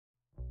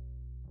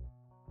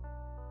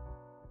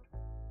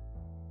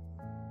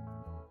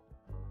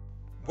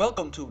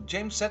Welcome to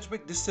James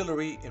Sedgwick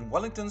Distillery in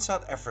Wellington,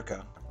 South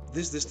Africa.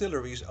 This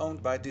distillery is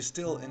owned by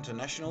Distell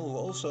International, who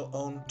also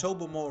own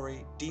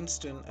Tobermory,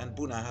 Deanston and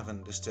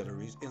Bunnababhain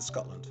distilleries in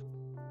Scotland.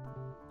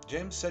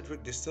 James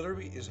Sedgwick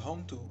Distillery is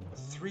home to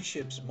 3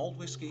 Ships malt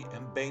whisky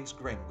and Bain's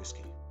grain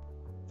whisky.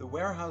 The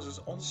warehouses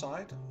on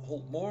site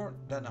hold more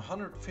than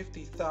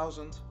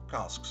 150,000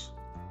 casks.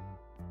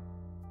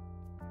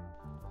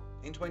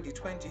 In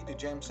 2020, the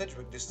James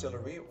Sedgwick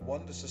Distillery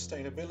won the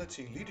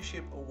Sustainability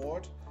Leadership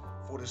Award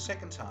for the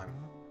 2nd time.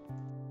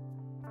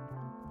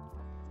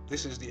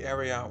 This is the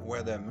area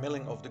where the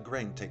milling of the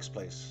grain takes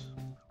place.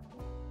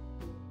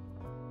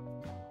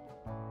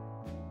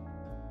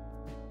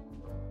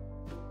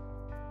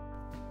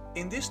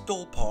 In this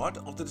tall part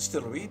of the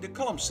distillery, the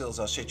column stills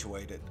are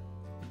situated.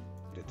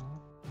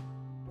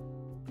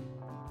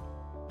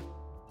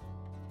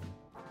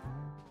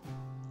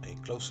 A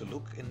closer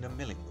look in the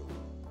milling room.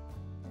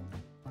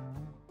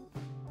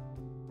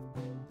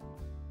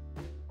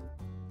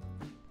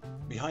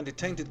 Behind the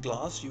tainted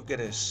glass you get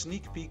a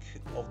sneak peek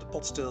of the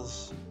pot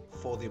stills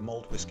for the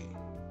malt whisky.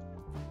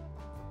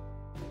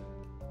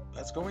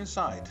 Let's go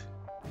inside.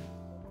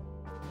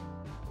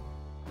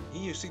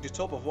 Here you see the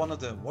top of one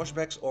of the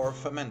washbacks or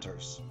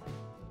fermenters.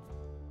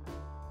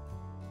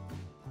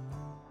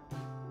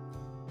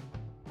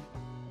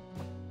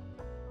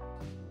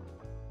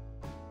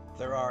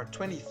 There are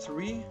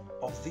 23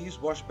 of these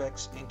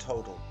washbacks in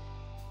total.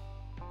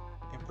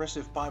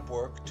 Impressive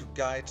pipework to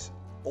guide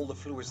all the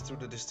fluids through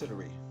the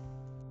distillery.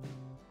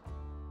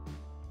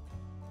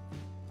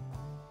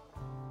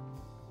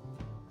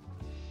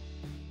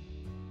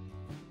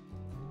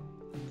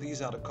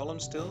 These are the column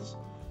stills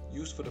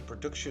used for the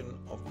production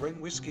of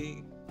grain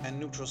whisky and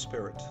neutral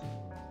spirit.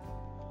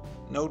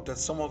 Note that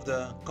some of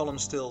the column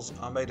stills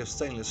are made of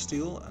stainless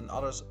steel and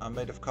others are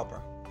made of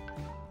copper.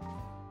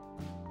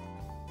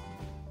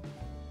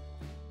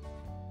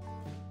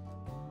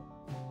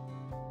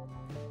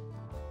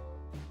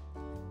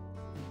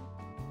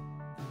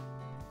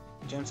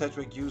 James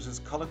Sedgwick uses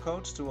color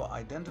codes to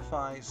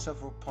identify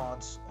several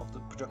parts of the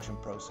production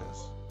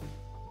process.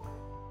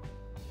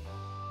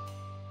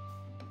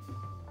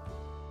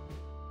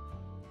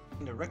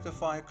 In the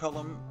rectifier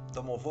column,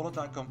 the more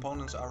volatile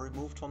components are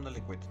removed from the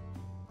liquid.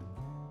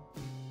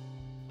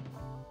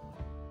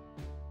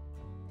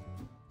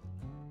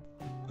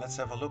 Let's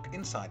have a look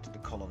inside the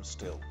column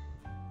still.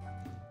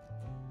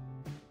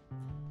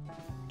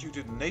 Due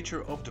to the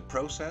nature of the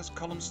process,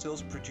 column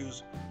stills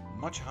produce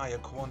much higher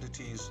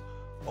quantities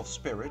of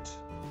spirit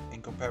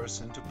in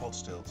comparison to pot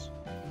stills.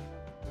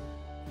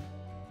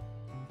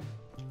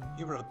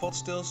 Here are the pot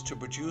stills to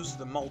produce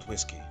the malt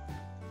whisky.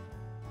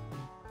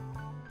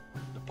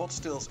 The pot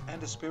stills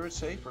and the spirit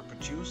safe were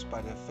produced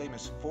by the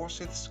famous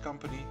Forsyths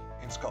company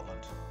in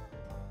Scotland.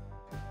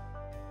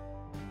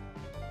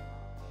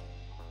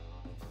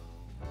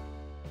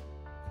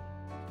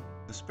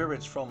 The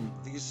spirits from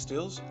these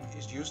stills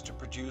is used to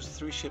produce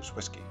 3 Ships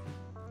whisky.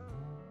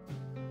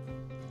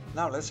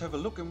 Now let's have a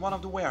look in one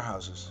of the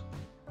warehouses.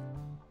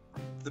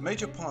 The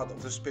major part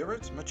of the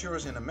spirit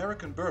matures in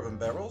American bourbon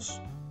barrels,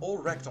 all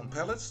racked on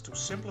pallets to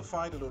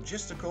simplify the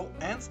logistical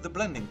and the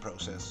blending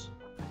process.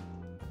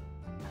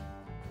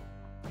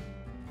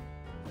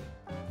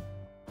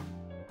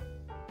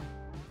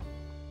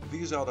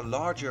 These are the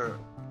larger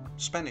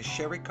Spanish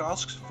sherry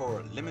casks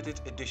for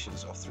limited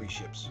editions of 3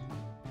 Ships.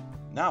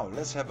 Now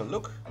let's have a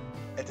look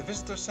at the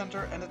visitor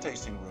center and the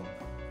tasting room.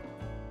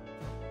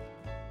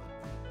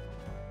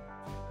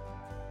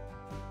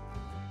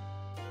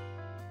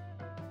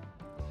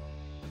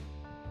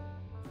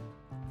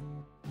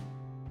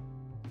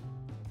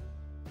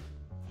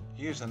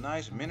 Here's a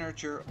nice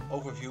miniature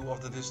overview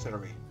of the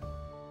distillery.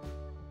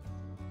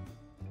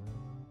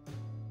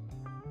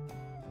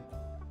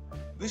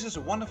 This is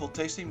a wonderful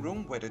tasting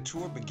room where the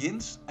tour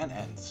begins and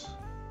ends.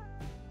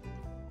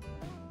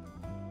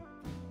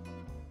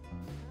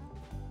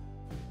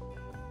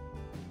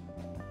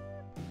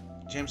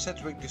 James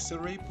Sedgwick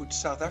Distillery puts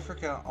South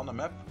Africa on the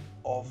map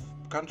of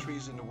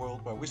countries in the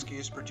world where whisky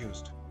is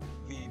produced.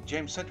 The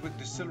James Sedgwick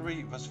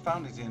Distillery was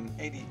founded in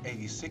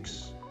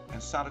 1886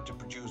 and started to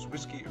produce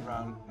whisky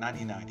around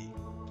 1990.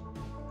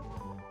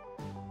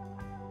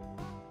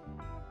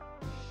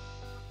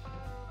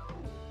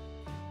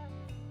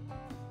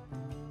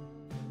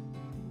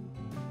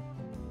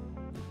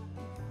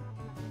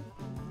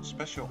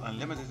 Special and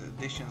limited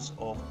editions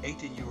of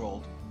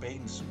 18-year-old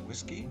Bain's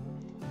whisky,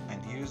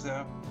 and here's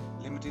the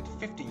limited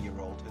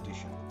 15-year-old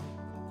edition.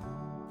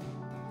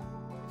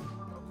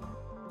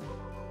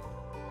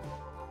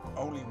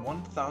 Only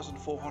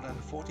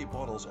 1,440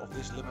 bottles of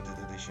this limited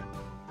edition.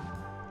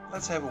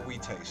 Let's have a wee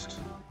taste.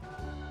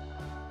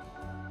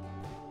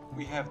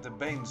 We have the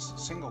Bain's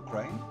single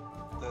grain,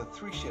 the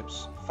 3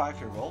 Ships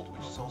 5-year-old,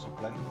 which is also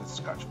blended with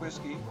Scotch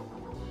whisky,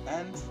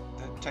 and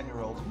the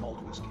 10-year-old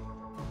malt whisky.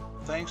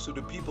 Thanks to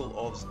the people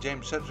of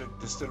James Sedgwick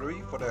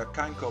Distillery for their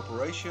kind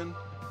cooperation.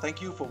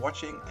 Thank you for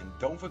watching and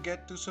don't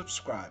forget to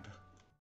subscribe.